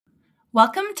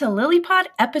Welcome to LilyPod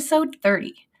episode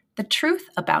 30, The Truth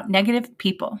About Negative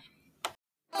People.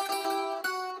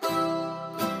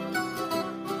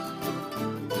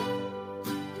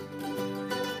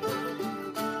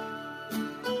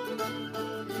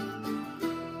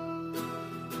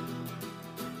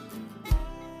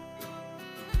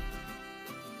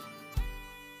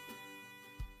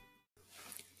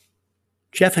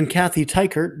 Jeff and Kathy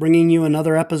Teichert bringing you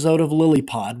another episode of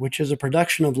LilyPod, which is a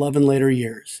production of Love in Later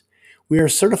Years. We are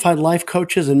certified life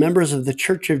coaches and members of the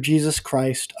Church of Jesus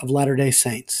Christ of Latter-day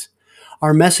Saints.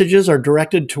 Our messages are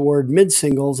directed toward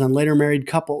mid-singles and later married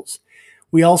couples.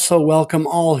 We also welcome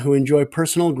all who enjoy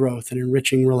personal growth and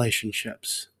enriching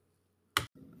relationships.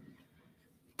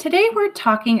 Today we're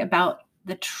talking about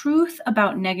the truth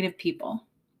about negative people.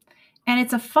 And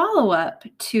it's a follow-up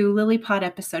to LilyPod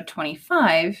episode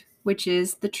 25, which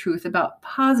is the truth about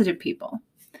positive people.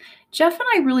 Jeff and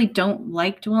I really don't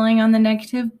like dwelling on the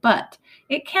negative, but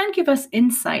it can give us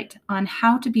insight on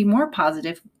how to be more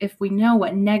positive if we know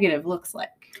what negative looks like.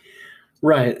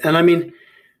 Right. And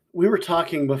we were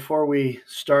talking before we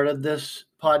started this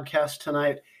podcast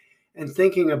tonight and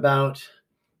thinking about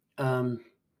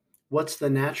what's the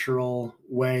natural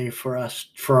way for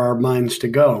our minds to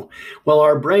go? Well,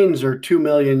 our brains are 2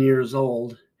 million years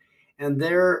old, and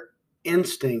their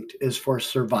instinct is for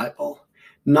survival,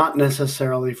 not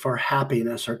necessarily for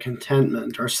happiness or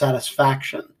contentment or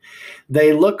satisfaction.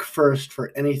 They look first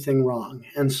for anything wrong.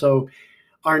 And so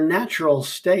our natural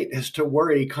state is to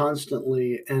worry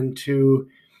constantly and to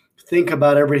think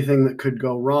about everything that could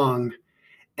go wrong.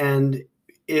 And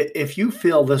if you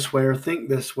feel this way or think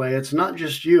this way, it's not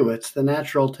just you, it's the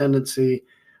natural tendency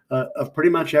of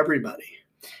pretty much everybody.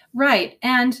 Right.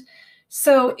 And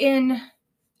so in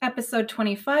episode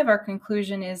 25, our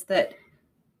conclusion is that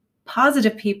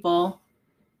positive people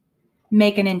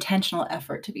make an intentional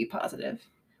effort to be positive,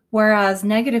 whereas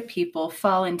negative people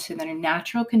fall into their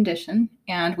natural condition.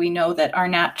 And we know that our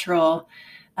natural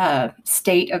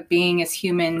state of being as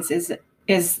humans is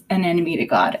an enemy to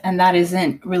God. And that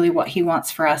isn't really what he wants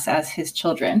for us as his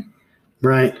children.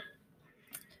 Right.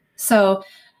 So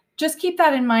just keep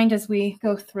that in mind as we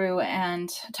go through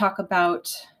and talk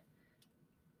about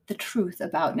the truth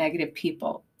about negative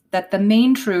people, that the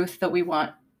main truth that we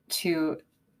want to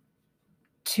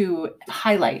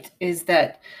highlight is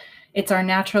that it's our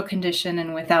natural condition,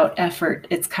 and without effort,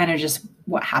 it's kind of just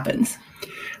what happens.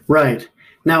 Right.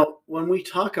 Now, when we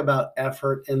talk about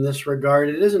effort in this regard,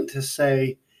 it isn't to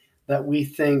say that we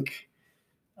think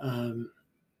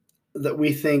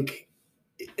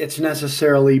it's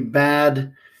necessarily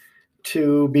bad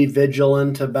to be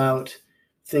vigilant about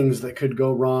things that could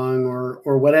go wrong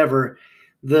or whatever.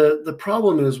 The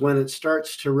problem is when it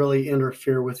starts to really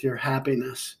interfere with your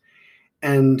happiness,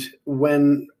 and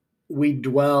when we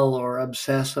dwell or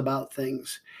obsess about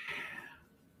things.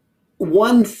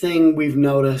 One thing we've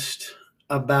noticed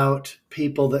about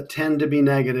people that tend to be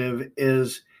negative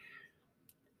is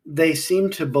they seem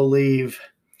to believe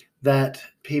that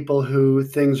people who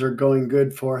things are going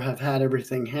good for have had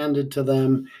everything handed to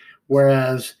them,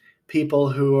 whereas people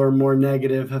who are more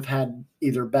negative have had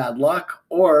either bad luck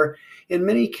or, in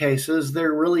many cases,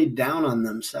 they're really down on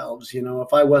themselves. You know,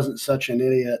 if I wasn't such an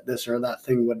idiot, this or that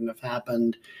thing wouldn't have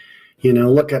happened. You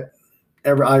know, look at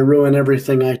I ruin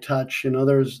everything I touch. You know,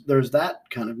 there's that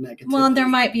kind of negativity. Well, and there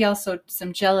might be also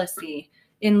some jealousy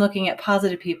in looking at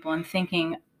positive people and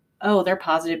thinking, oh, they're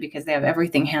positive because they have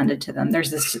everything handed to them.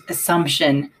 There's this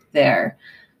assumption there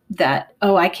that,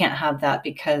 oh, I can't have that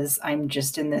because I'm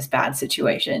just in this bad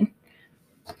situation.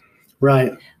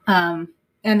 Right.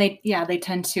 And they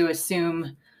tend to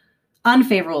assume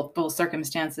unfavorable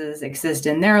circumstances exist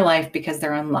in their life because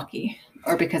they're unlucky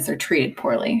or because they're treated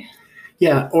poorly.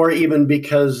 Yeah, or even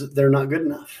because they're not good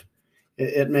enough.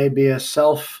 It may be a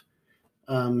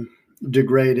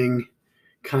self-degrading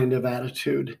kind of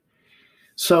attitude.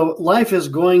 So life is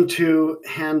going to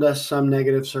hand us some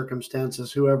negative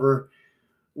circumstances, whoever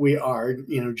we are.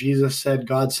 You know, Jesus said,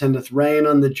 God sendeth rain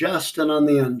on the just and on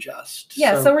the unjust.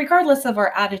 Yeah, so regardless of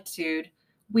our attitude,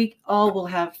 we all will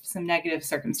have some negative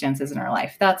circumstances in our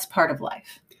life. That's part of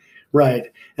life.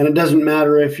 Right. And it doesn't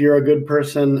matter if you're a good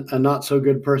person, a not so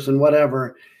good person,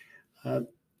 whatever,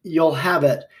 you'll have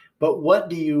it. But what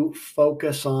do you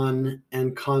focus on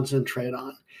and concentrate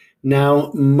on?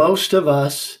 Now, most of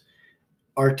us,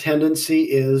 our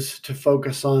tendency is to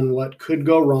focus on what could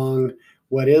go wrong,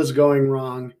 what is going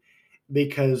wrong,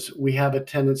 because we have a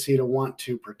tendency to want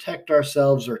to protect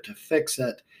ourselves or to fix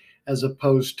it, as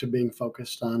opposed to being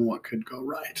focused on what could go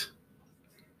right.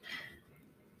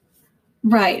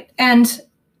 Right. And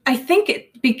I think it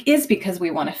is because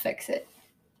we want to fix it.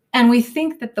 And we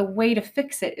think that the way to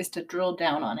fix it is to drill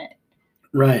down on it.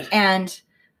 Right. And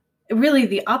really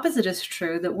the opposite is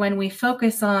true, that when we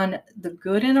focus on the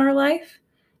good in our life,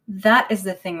 that is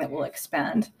the thing that will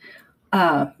expand.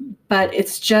 But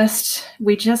it's just,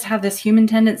 we just have this human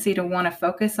tendency to want to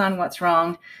focus on what's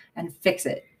wrong and fix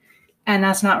it. And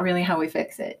that's not really how we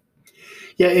fix it.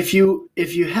 Yeah, if you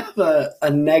have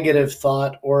a negative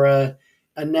thought or a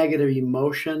negative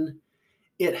emotion,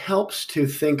 it helps to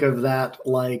think of that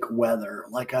like weather,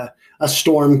 like a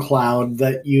storm cloud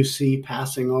that you see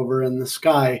passing over in the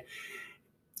sky.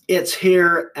 It's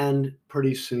here and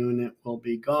pretty soon it will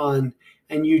be gone,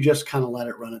 and you just kind of let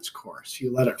it run its course.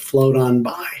 You let it float on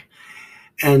by.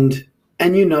 And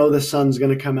you know the sun's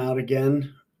going to come out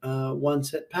again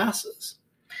once it passes.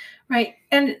 Right.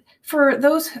 And for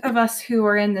those of us who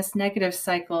are in this negative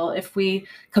cycle, if we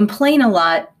complain a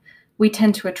lot, we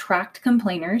tend to attract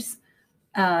complainers.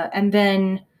 And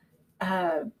then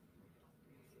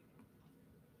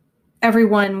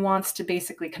everyone wants to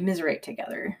basically commiserate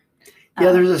together.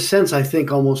 Yeah, there's a sense, I think,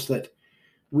 almost that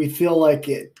we feel like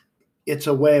it's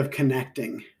a way of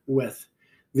connecting with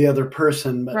the other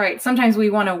person. But right. Sometimes we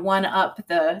want to one-up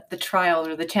the trial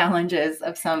or the challenges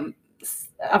of some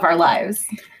of our lives.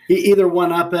 Either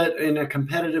one-up it in a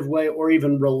competitive way or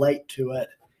even relate to it.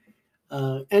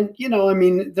 And I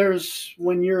mean, there's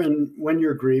when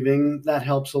you're grieving, that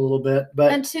helps a little bit.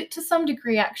 But and to some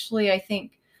degree, actually, I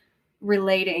think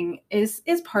relating is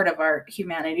part of our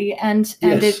humanity, and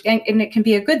yes. it can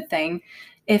be a good thing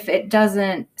if it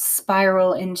doesn't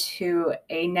spiral into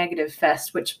a negative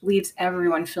fest, which leaves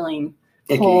everyone feeling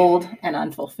cold and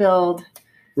unfulfilled.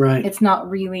 Right. It's not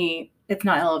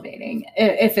elevating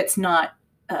if it's not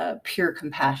pure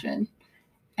compassion,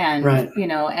 and right.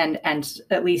 And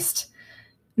at least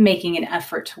making an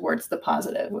effort towards the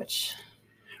positive, which.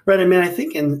 Right. I mean, I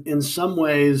think in some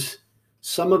ways,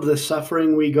 some of the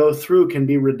suffering we go through can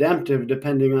be redemptive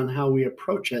depending on how we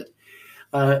approach it.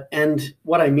 And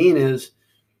what I mean is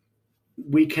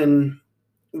we can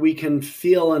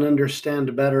feel and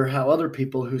understand better how other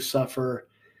people who suffer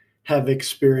have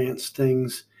experienced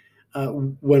things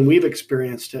when we've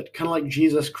experienced it. Kind of like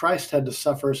Jesus Christ had to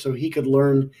suffer so he could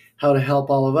learn how to help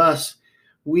all of us.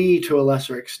 We, to a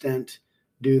lesser extent,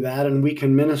 do that, and we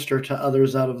can minister to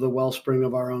others out of the wellspring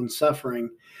of our own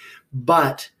suffering.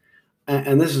 But,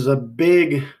 and this is a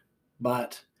big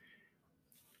but,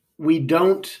 we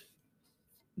don't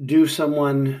do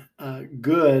someone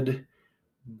good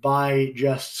by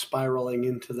just spiraling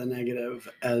into the negative,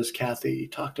 as Kathy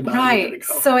talked about a minute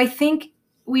ago. So I think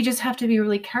we just have to be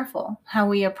really careful how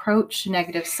we approach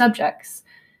negative subjects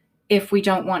if we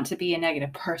don't want to be a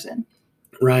negative person.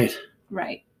 Right.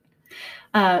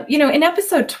 In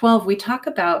episode 12, we talk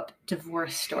about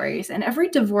divorce stories, and every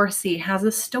divorcee has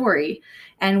a story,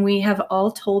 and we have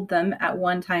all told them at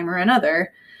one time or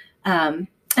another. And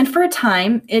for a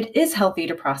time, it is healthy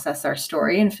to process our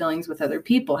story and feelings with other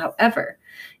people. However,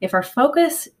 if our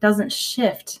focus doesn't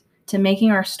shift to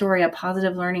making our story a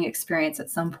positive learning experience at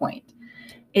some point,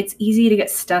 it's easy to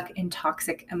get stuck in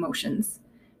toxic emotions.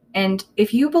 And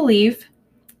if you believe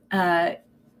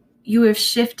you have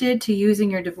shifted to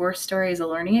using your divorce story as a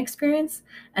learning experience,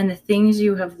 and the things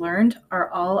you have learned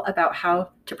are all about how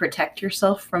to protect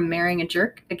yourself from marrying a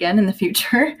jerk again in the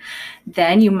future,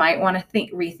 then you might want to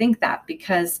rethink that,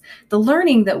 because the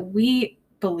learning that we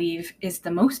believe is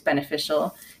the most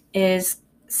beneficial is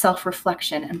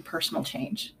self-reflection and personal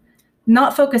change.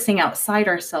 Not focusing outside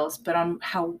ourselves, but on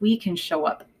how we can show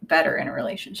up better in a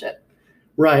relationship.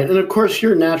 Right. And of course,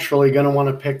 you're naturally going to want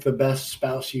to pick the best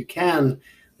spouse you can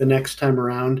the next time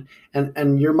around.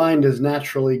 And your mind is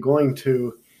naturally going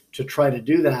to try to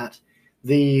do that.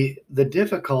 The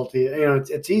difficulty,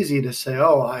 it's easy to say,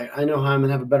 oh, I know how I'm going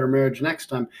to have a better marriage next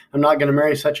time. I'm not going to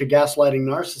marry such a gaslighting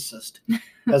narcissist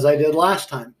as I did last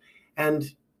time.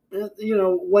 And,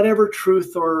 whatever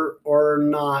truth or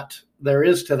not there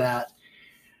is to that,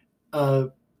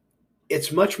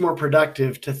 it's much more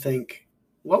productive to think,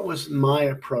 what was my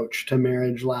approach to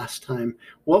marriage last time?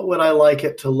 What would I like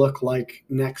it to look like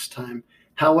next time?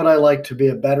 How would I like to be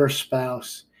a better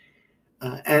spouse?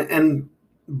 And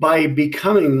by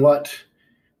becoming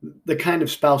the kind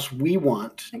of spouse we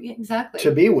want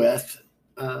to be with,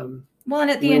 and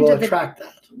at the end of attract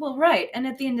that. Well, right. And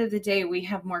at the end of the day, we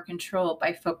have more control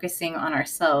by focusing on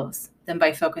ourselves than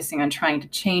by focusing on trying to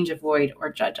change, avoid,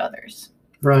 or judge others.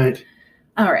 Right.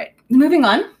 All right. Moving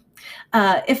on.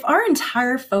 If our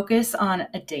entire focus on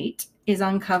a date is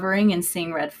uncovering and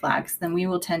seeing red flags, then we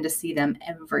will tend to see them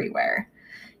everywhere,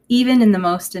 even in the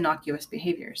most innocuous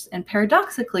behaviors. And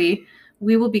paradoxically,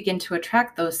 we will begin to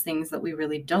attract those things that we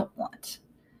really don't want.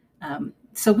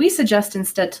 So we suggest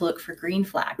instead to look for green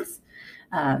flags.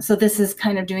 So this is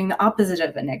kind of doing the opposite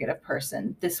of a negative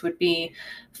person. This would be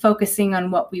focusing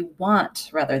on what we want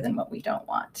rather than what we don't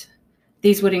want.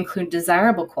 These would include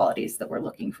desirable qualities that we're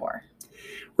looking for.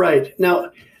 Right.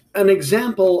 Now, an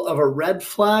example of a red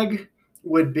flag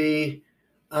would be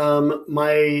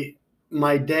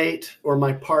my date or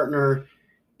my partner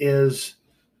is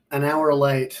an hour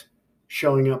late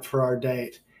showing up for our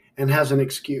date and has an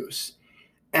excuse.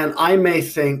 And I may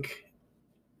think,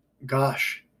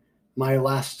 gosh, my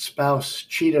last spouse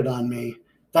cheated on me.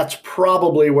 That's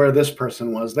probably where this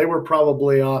person was. They were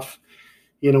probably off,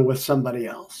 with somebody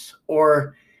else.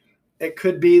 Or it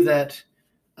could be that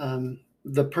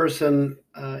the person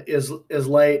is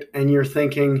late, and you're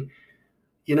thinking,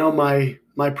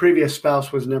 my previous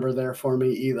spouse was never there for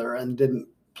me either, and didn't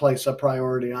place a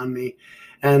priority on me.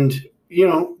 And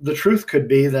the truth could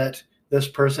be that this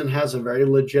person has a very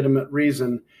legitimate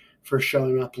reason for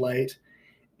showing up late,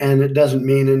 and it doesn't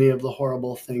mean any of the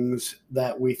horrible things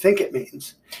that we think it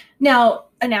means. Now,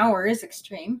 an hour is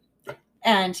extreme,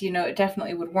 and it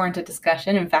definitely would warrant a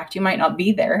discussion. In fact, you might not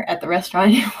be there at the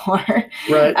restaurant anymore.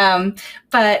 Right.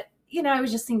 But I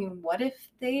was just thinking, what if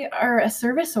they are a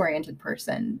service-oriented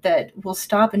person that will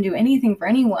stop and do anything for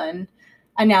anyone?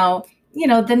 And now,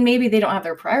 then maybe they don't have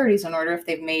their priorities in order if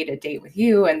they've made a date with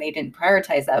you and they didn't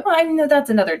prioritize that. Well, I know that's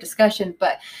another discussion,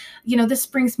 but this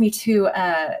brings me to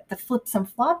the flips and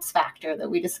flops factor that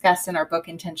we discussed in our book,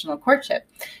 Intentional Courtship.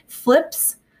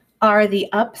 Flips are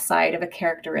the upside of a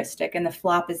characteristic and the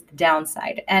flop is the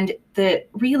downside. And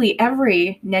really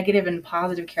every negative and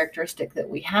positive characteristic that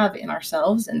we have in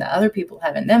ourselves and that other people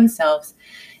have in themselves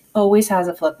always has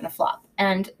a flip and a flop.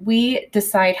 And we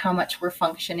decide how much we're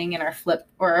functioning in our flip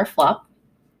or our flop,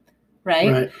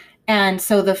 right? And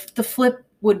so the flip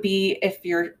would be if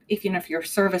you're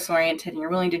service oriented and you're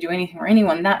willing to do anything for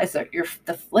anyone, that is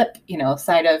the flip,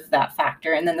 side of that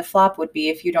factor. And then the flop would be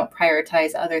if you don't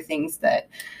prioritize other things that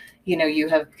you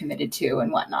have committed to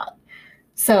and whatnot.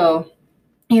 So,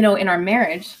 in our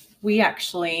marriage, we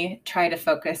actually try to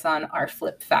focus on our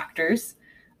flip factors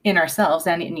in ourselves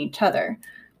and in each other,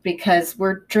 because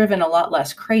we're driven a lot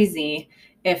less crazy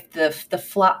if the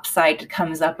flop side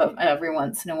comes up every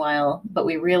once in a while, but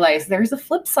we realize there's a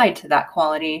flip side to that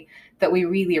quality that we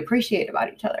really appreciate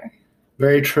about each other.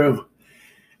 Very true.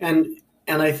 And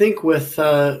I think with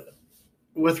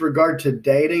regard to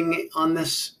dating on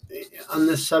this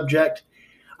subject,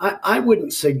 I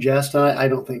wouldn't suggest, and I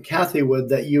don't think Kathy would,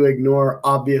 that you ignore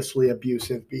obviously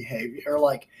abusive behavior.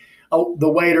 Like,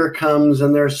 the waiter comes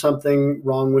and there's something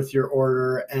wrong with your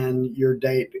order and your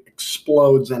date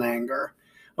explodes in anger.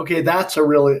 Okay, that's a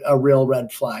real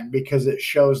red flag, because it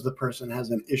shows the person has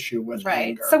an issue with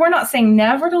anger. So we're not saying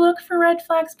never to look for red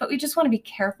flags, but we just want to be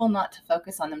careful not to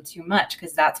focus on them too much,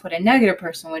 because that's what a negative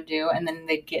person would do, and then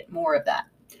they'd get more of that.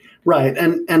 Right.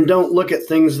 And don't look at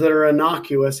things that are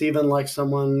innocuous, even like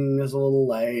someone is a little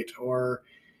late, or,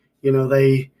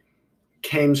 they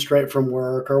came straight from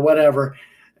work or whatever.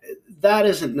 That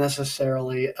isn't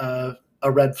necessarily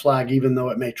a red flag, even though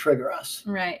it may trigger us.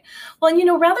 Right.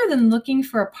 Well, rather than looking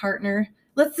for a partner,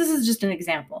 this is just an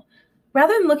example.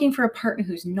 Rather than looking for a partner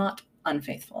who's not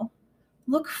unfaithful,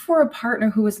 look for a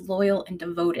partner who is loyal and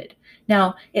devoted.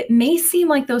 Now, it may seem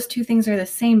like those two things are the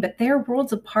same, but they're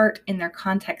worlds apart in their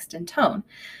context and tone.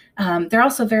 They're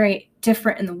also very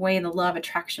different in the way the law of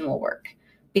attraction will work,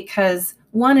 because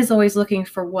one is always looking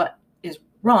for what is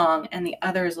wrong and the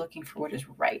other is looking for what is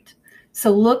right.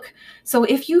 So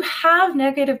if you have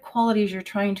negative qualities you're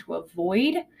trying to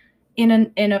avoid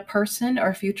in a person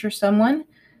or future someone,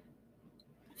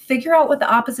 figure out what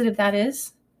the opposite of that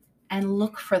is and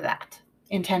look for that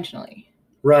intentionally.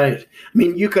 Right. I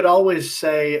mean, you could always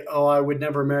say, oh, I would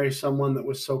never marry someone that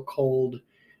was so cold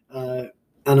and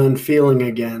unfeeling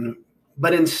again.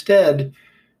 But instead,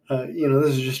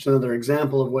 this is just another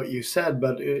example of what you said,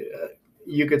 but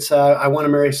you could say, I want to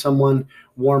marry someone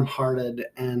warm-hearted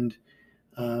and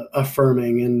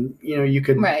affirming, and you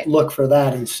could look for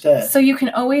that instead. So you can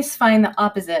always find the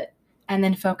opposite and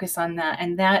then focus on that,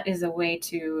 and that is a way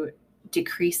to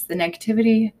decrease the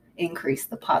negativity, increase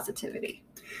the positivity.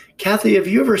 Kathy, have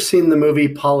you ever seen the movie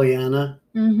Pollyanna?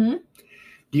 Mm-hmm.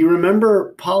 Do you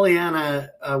remember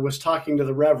Pollyanna was talking to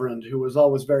the Reverend, who was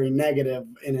always very negative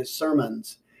in his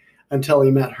sermons until he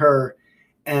met her,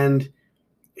 and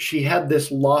she had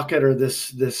this locket or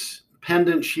this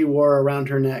pendant she wore around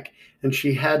her neck, and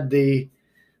she had the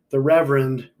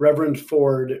Reverend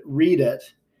Ford read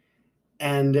it,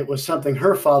 and it was something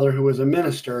her father, who was a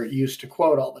minister, used to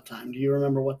quote all the time. Do you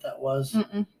remember what that was?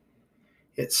 Mm-mm.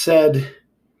 It said,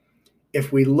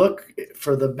 if we look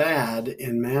for the bad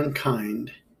in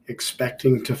mankind,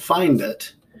 expecting to find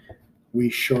it, we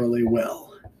surely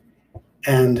will.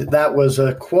 And that was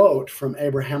a quote from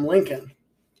Abraham Lincoln.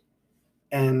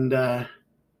 And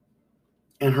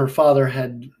her father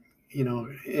had,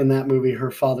 in that movie,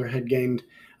 her father had gained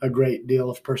a great deal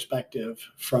of perspective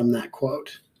from that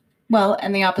quote. Well,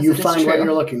 and the opposite you is find true. What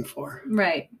you're looking for.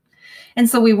 Right. And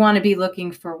so we want to be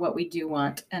looking for what we do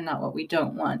want and not what we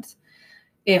don't want,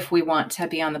 if we want to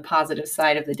be on the positive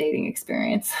side of the dating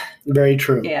experience. Very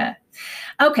true. Yeah.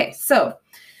 Okay, so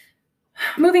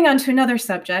moving on to another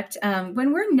subject.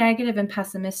 When we're negative and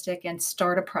pessimistic and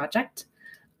start a project,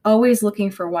 always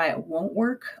looking for why it won't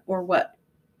work or what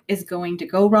is going to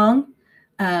go wrong,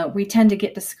 we tend to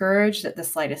get discouraged at the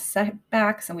slightest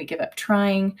setbacks and we give up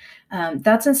trying.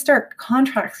 That's in stark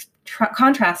contrast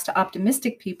to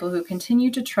optimistic people who continue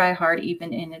to try hard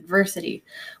even in adversity.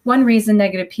 One reason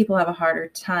negative people have a harder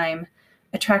time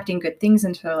attracting good things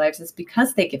into their lives is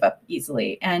because they give up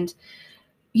easily. And,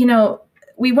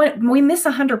 we miss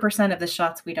 100% of the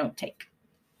shots we don't take.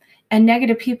 And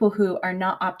negative people who are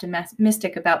not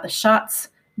optimistic about the shots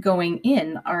going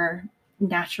in are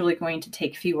naturally going to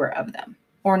take fewer of them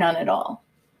or none at all.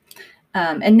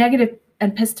 And negative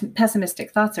and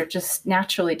pessimistic thoughts are just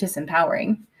naturally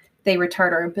disempowering. They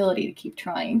retard our ability to keep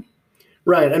trying.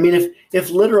 Right. I mean, if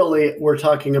literally we're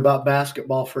talking about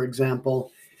basketball, for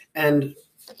example, and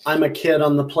I'm a kid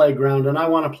on the playground and I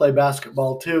want to play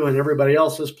basketball too, and everybody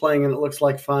else is playing and it looks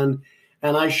like fun,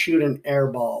 and I shoot an air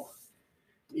ball,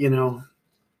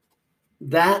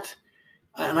 that,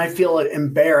 and I feel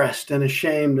embarrassed and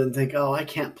ashamed and think, oh, I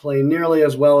can't play nearly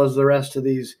as well as the rest of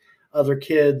these other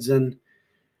kids. And,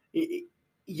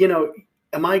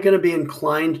 am I going to be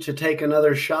inclined to take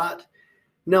another shot?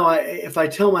 No, if I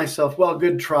tell myself, well,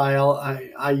 good trial,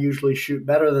 I usually shoot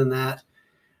better than that.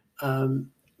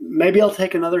 Maybe I'll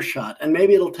take another shot, and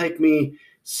maybe it'll take me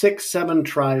 6-7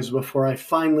 tries before I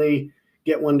finally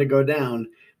get one to go down.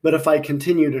 But if I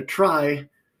continue to try,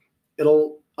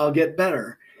 I'll get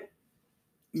better.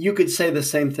 You could say the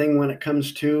same thing when it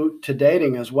comes to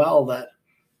dating as well, that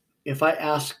if I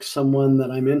ask someone that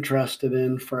I'm interested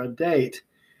in for a date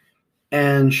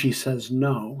and she says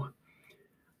no,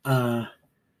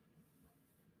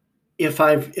 if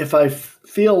I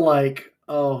feel like,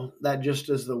 oh, that just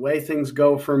is the way things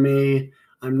go for me,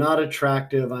 I'm not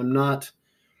attractive, I'm not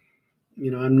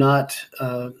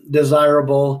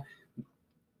desirable,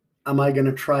 am I going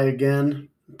to try again?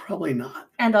 Probably not.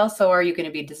 And also, are you going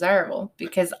to be desirable?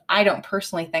 Because I don't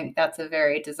personally think that's a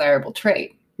very desirable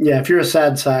trait. Yeah, if you're a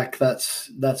sad sack, that's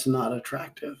not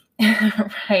attractive.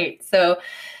 Right. So,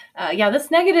 this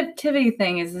negativity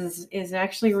thing is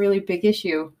actually a really big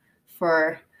issue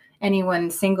for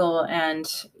anyone single and,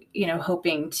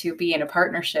 hoping to be in a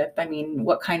partnership. I mean,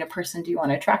 what kind of person do you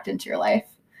want to attract into your life?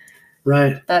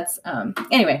 Right. That's,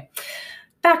 anyway,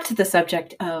 back to the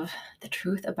subject of the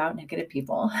truth about negative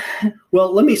people.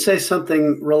 Well, let me say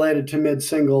something related to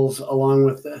mid-singles along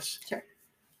with this. Sure.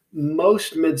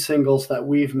 Most mid-singles that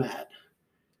we've met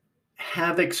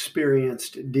have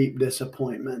experienced deep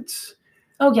disappointments.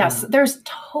 Oh, yes. There's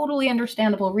totally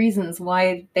understandable reasons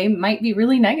why they might be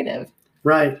really negative.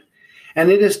 Right. And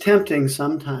it is tempting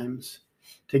sometimes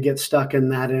to get stuck in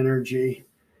that energy.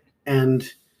 And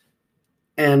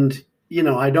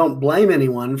I don't blame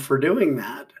anyone for doing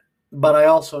that, but I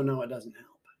also know it doesn't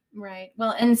help. Right.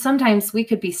 Well, and sometimes we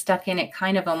could be stuck in it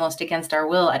kind of almost against our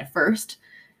will at first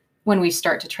when we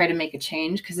start to try to make a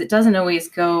change, because it doesn't always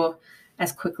go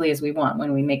as quickly as we want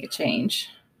when we make a change.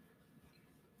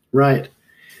 Right.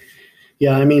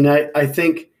 Yeah. I mean, I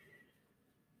think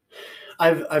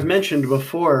I've mentioned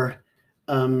before,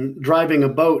 driving a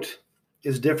boat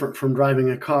is different from driving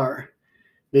a car,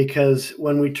 because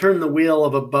when we turn the wheel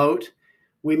of a boat,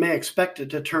 we may expect it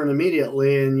to turn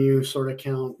immediately, and you sort of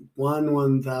count 1,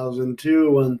 1,000,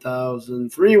 2, 1,000,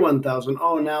 3, 1,000.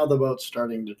 Oh, now the boat's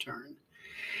starting to turn.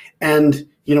 And,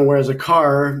 whereas a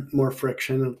car, more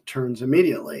friction, it turns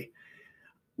immediately.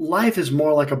 Life is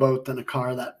more like a boat than a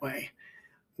car that way.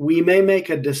 We may make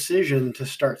a decision to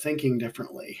start thinking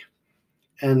differently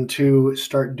and to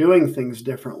start doing things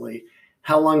differently.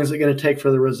 How long is it going to take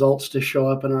for the results to show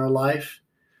up in our life?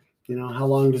 How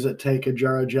long does it take a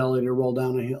jar of jelly to roll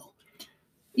down a hill?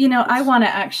 I want to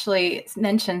actually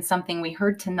mention something we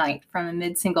heard tonight from a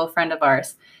mid-single friend of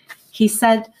ours. He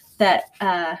said that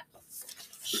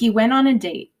he went on a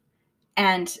date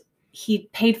and he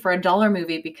paid for a dollar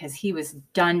movie because he was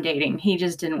done dating. He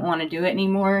just didn't want to do it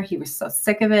anymore. He was so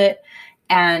sick of it.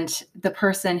 And the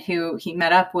person who he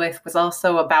met up with was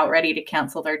also about ready to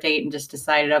cancel their date and just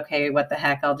decided, okay, what the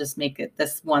heck, I'll just make it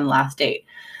this one last date.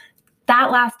 that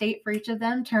last date for each of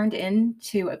them turned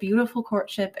into a beautiful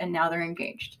courtship, and now they're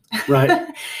engaged. Right.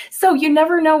 So you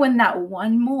never know when that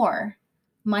one more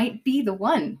might be the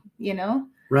one,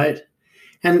 Right.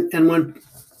 And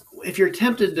if you're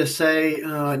tempted to say,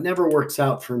 it never works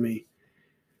out for me,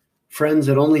 friends,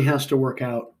 it only has to work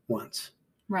out once.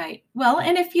 Right. Well,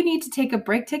 and if you need to take a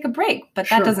break, take a break. But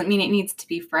that doesn't mean it needs to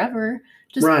be forever.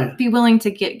 Just be willing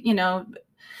to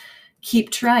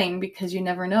keep trying, because you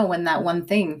never know when that one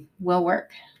thing will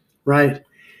work. Right.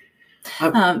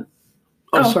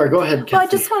 Sorry, go ahead, Kathy. Well, I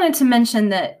just wanted to mention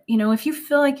that, if you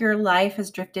feel like your life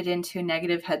has drifted into a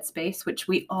negative headspace, which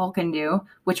we all can do,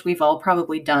 which we've all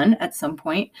probably done at some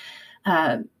point,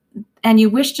 and you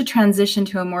wish to transition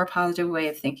to a more positive way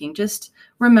of thinking, just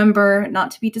remember not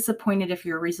to be disappointed if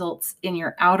your results in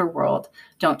your outer world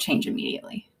don't change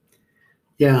immediately.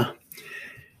 Yeah.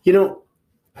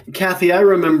 Kathy, I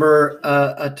remember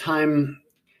a time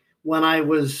when I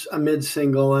was a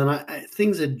mid-single, and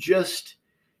things had just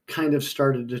kind of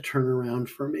started to turn around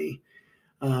for me.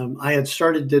 I had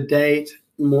started to date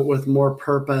with more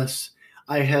purpose.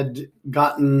 I had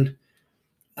gotten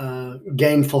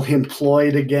gainfully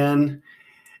employed again,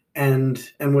 and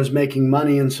was making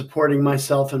money and supporting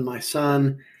myself and my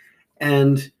son.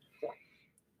 And,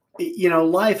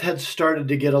 life had started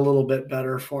to get a little bit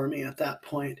better for me at that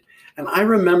point. And I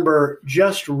remember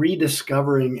just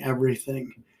rediscovering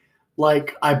everything.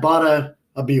 Like, I bought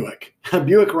a Buick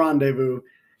Rendezvous,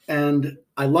 and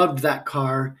I loved that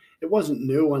car. It wasn't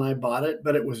new when I bought it,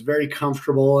 but it was very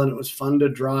comfortable and it was fun to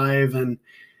drive. And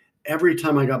every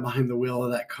time I got behind the wheel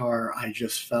of that car, I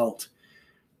just felt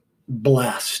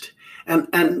blessed.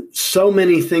 And so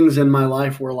many things in my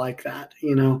life were like that.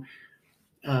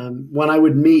 When I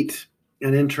would meet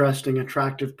an interesting,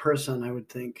 attractive person, I would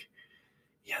think,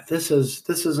 yeah, this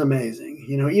is amazing.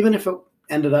 Even if it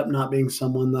ended up not being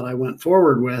someone that I went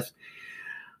forward with.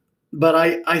 But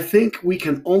I think we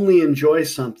can only enjoy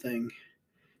something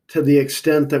to the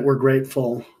extent that we're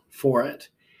grateful for it,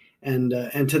 and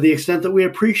to the extent that we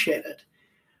appreciate it.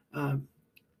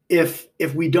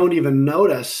 If we don't even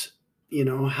notice,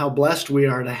 how blessed we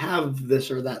are to have this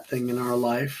or that thing in our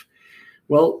life,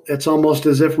 well, it's almost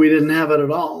as if we didn't have it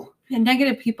at all. And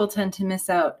negative people tend to miss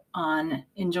out on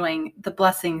enjoying the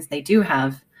blessings they do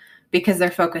have, because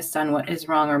they're focused on what is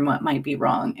wrong or what might be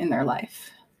wrong in their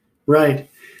life. Right.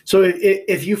 So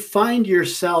if you find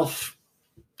yourself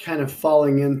kind of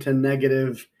falling into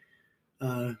negative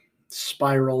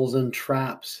spirals and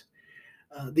traps,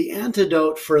 the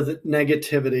antidote for the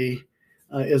negativity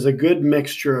is a good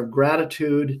mixture of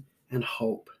gratitude and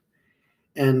hope.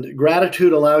 And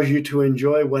gratitude allows you to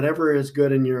enjoy whatever is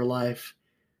good in your life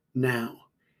now.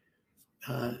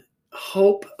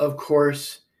 Hope, of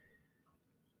course,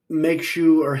 makes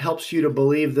you or helps you to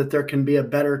believe that there can be a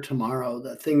better tomorrow,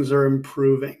 that things are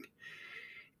improving.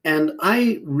 And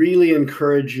I really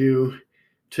encourage you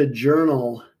to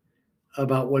journal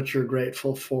about what you're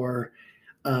grateful for,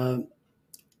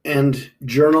 and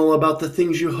journal about the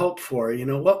things you hope for.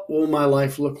 What will my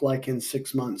life look like in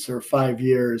 6 months or 5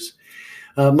 years?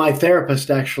 My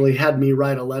therapist actually had me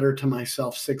write a letter to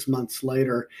myself 6 months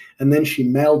later, and then she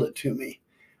mailed it to me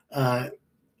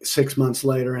 6 months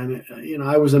later. And,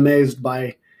 I was amazed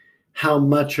by how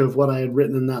much of what I had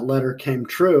written in that letter came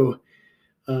true,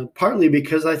 partly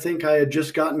because I think I had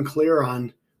just gotten clear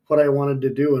on what I wanted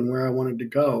to do and where I wanted to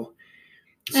go.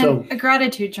 So a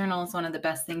gratitude journal is one of the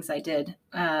best things I did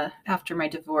after my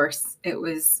divorce. It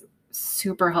was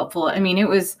super helpful. I mean, it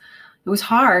was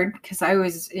hard because I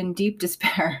was in deep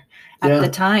despair at the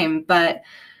time, but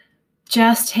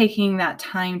just taking that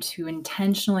time to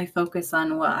intentionally focus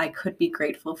on what I could be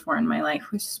grateful for in my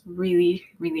life was really,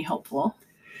 really helpful.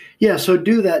 Yeah, so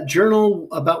do that. Journal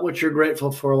about what you're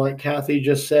grateful for, like Kathy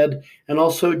just said, and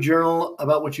also journal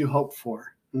about what you hope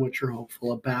for and what you're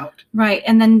hopeful about. Right,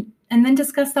 and then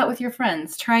discuss that with your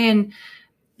friends. Try and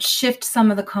shift some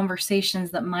of the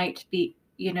conversations that might be,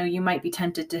 you might be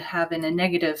tempted to have in a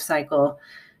negative cycle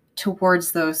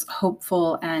towards those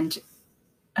hopeful and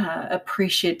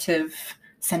appreciative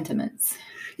sentiments.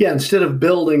 Yeah, instead of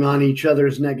building on each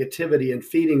other's negativity and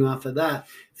feeding off of that,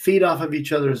 feed off of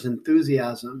each other's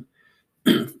enthusiasm.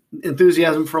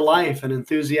 Enthusiasm for life, and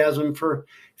enthusiasm for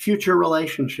future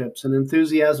relationships, and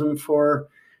enthusiasm for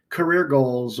career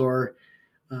goals, or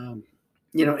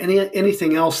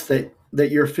anything else that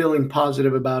you're feeling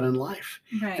positive about in life.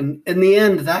 Right. And in the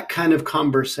end, that kind of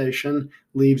conversation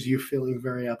leaves you feeling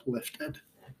very uplifted.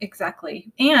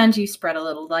 Exactly. And you spread a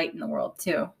little light in the world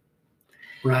too.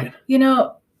 Right.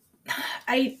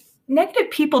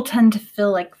 Negative people tend to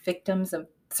feel like victims of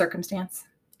circumstance.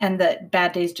 and that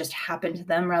bad days just happen to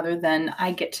them rather than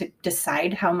I get to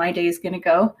decide how my day is going to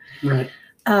go. Right.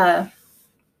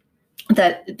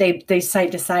 That they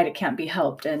decide it can't be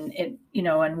helped, and it,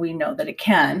 and we know that it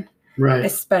can. Right.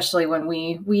 Especially when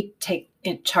we take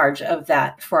in charge of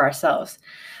that for ourselves.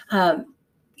 And,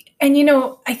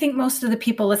 I think most of the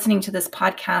people listening to this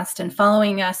podcast and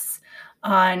following us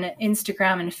on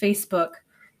Instagram and Facebook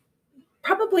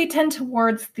probably tend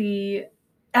towards the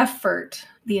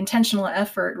intentional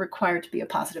effort required to be a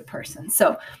positive person.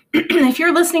 So if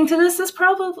you're listening to this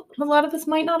probably, a lot of this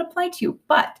might not apply to you,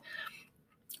 but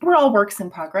we're all works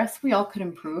in progress. We all could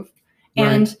improve. Right.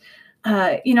 And,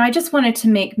 I just wanted to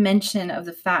make mention of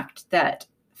the fact that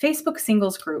Facebook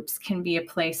singles groups can be a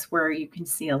place where you can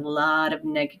see a lot of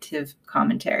negative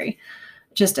commentary,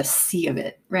 just a sea of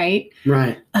it, right?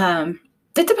 Right.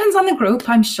 It depends on the group,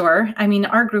 I'm sure. I mean,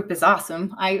 our group is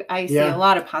awesome. I see a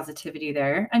lot of positivity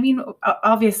there. I mean,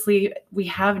 obviously, we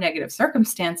have negative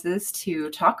circumstances to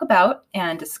talk about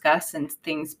and discuss and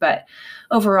things, but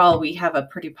overall, we have a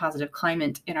pretty positive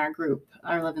climate in our group,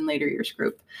 our Love in Later Years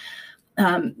group.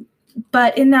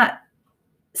 But in that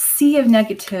sea of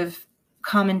negative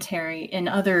commentary in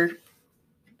other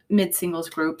mid-singles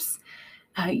groups,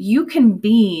 you can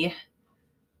be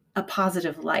a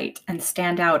positive light and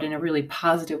stand out in a really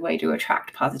positive way to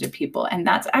attract positive people. And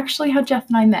that's actually how Jeff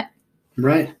and I met.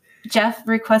 Right. Jeff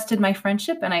requested my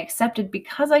friendship and I accepted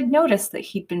because I'd noticed that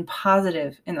he'd been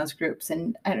positive in those groups.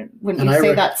 And wouldn't you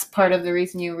say that's part of the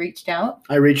reason you reached out?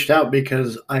 I reached out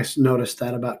because I noticed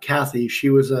that about Kathy. She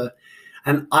was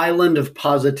an island of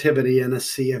positivity in a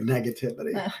sea of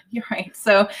negativity. You're right.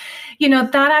 So,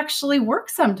 that actually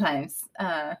works sometimes.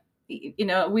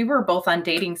 We were both on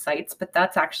dating sites, but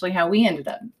that's actually how we ended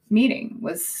up meeting,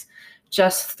 was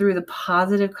just through the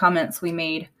positive comments we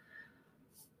made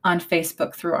on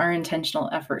Facebook through our intentional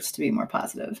efforts to be more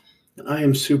positive. I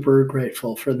am super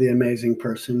grateful for the amazing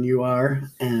person you are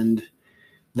and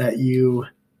that you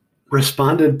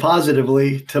responded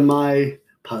positively to my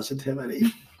positivity.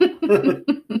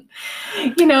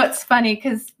 It's funny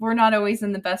because we're not always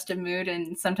in the best of mood,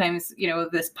 and sometimes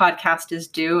this podcast is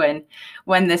due, and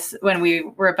when we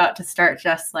were about to start,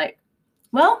 just like,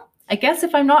 well, I guess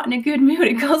if I'm not in a good mood,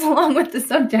 it goes along with the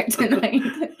subject tonight.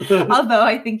 Although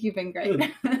I think you've been great.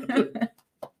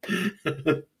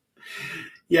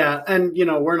 Yeah, and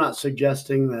we're not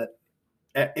suggesting that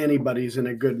anybody's in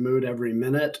a good mood every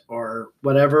minute or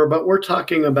whatever, but we're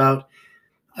talking about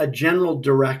a general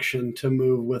direction to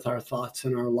move with our thoughts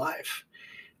in our life.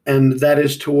 And that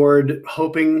is toward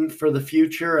hoping for the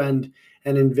future and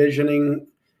envisioning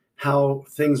how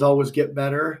things always get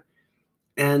better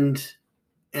and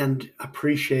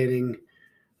appreciating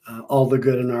all the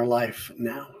good in our life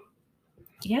now.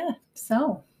 Yeah.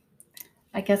 So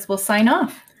I guess we'll sign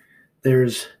off.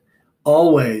 There's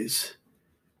always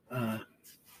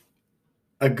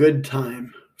a good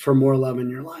time for more love in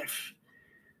your life.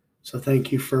 So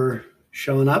thank you for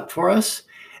showing up for us.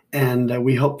 And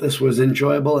we hope this was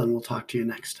enjoyable, and we'll talk to you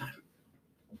next time.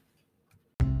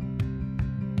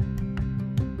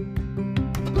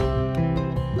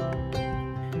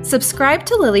 Subscribe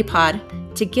to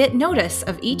LilyPod to get notice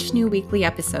of each new weekly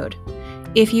episode.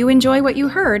 If you enjoy what you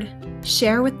heard,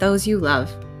 share with those you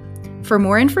love. For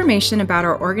more information about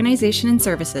our organization and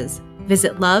services,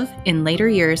 visit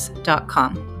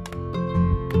loveinlateryears.com.